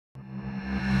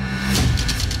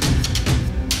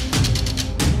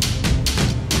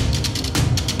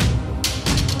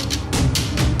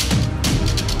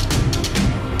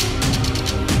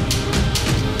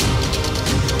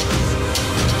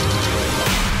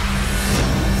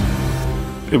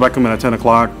If I come in at 10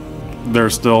 o'clock,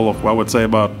 there's still, I would say,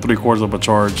 about 3/4 of a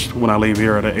charge when I leave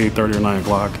here at 8:30 or 9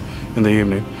 o'clock in the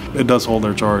evening. It does hold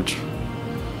their charge.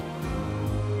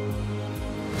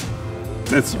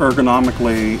 It's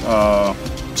ergonomically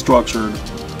structured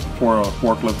for a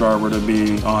forklift driver to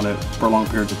be on it for long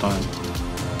periods of time.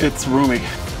 It's roomy.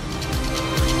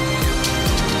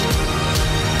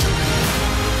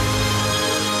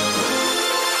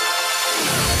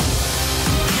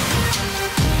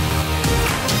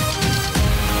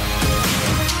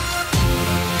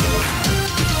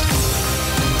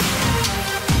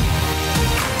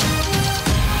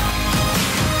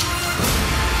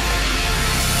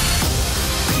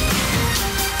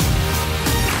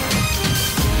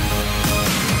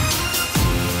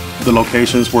 The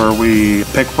locations where we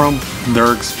pick from,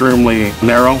 they're extremely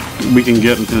narrow. We can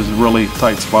get into really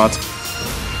tight spots.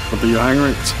 But the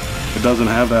Jungheinrich, it doesn't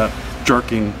have that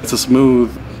jerking. It's a smooth,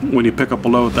 when you pick up a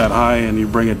load that high and you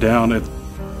bring it down, it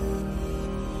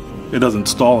doesn't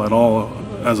stall at all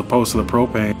as opposed to the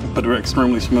propane, but they're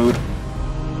extremely smooth.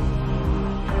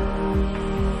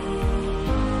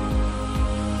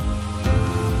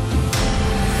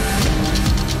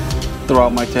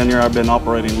 Throughout my tenure, I've been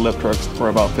operating lift trucks for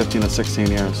about 15 to 16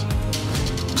 years.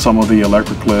 Some of the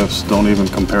electric lifts don't even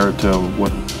compare to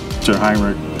what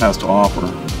Jungheinrich has to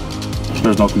offer.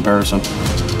 There's no comparison.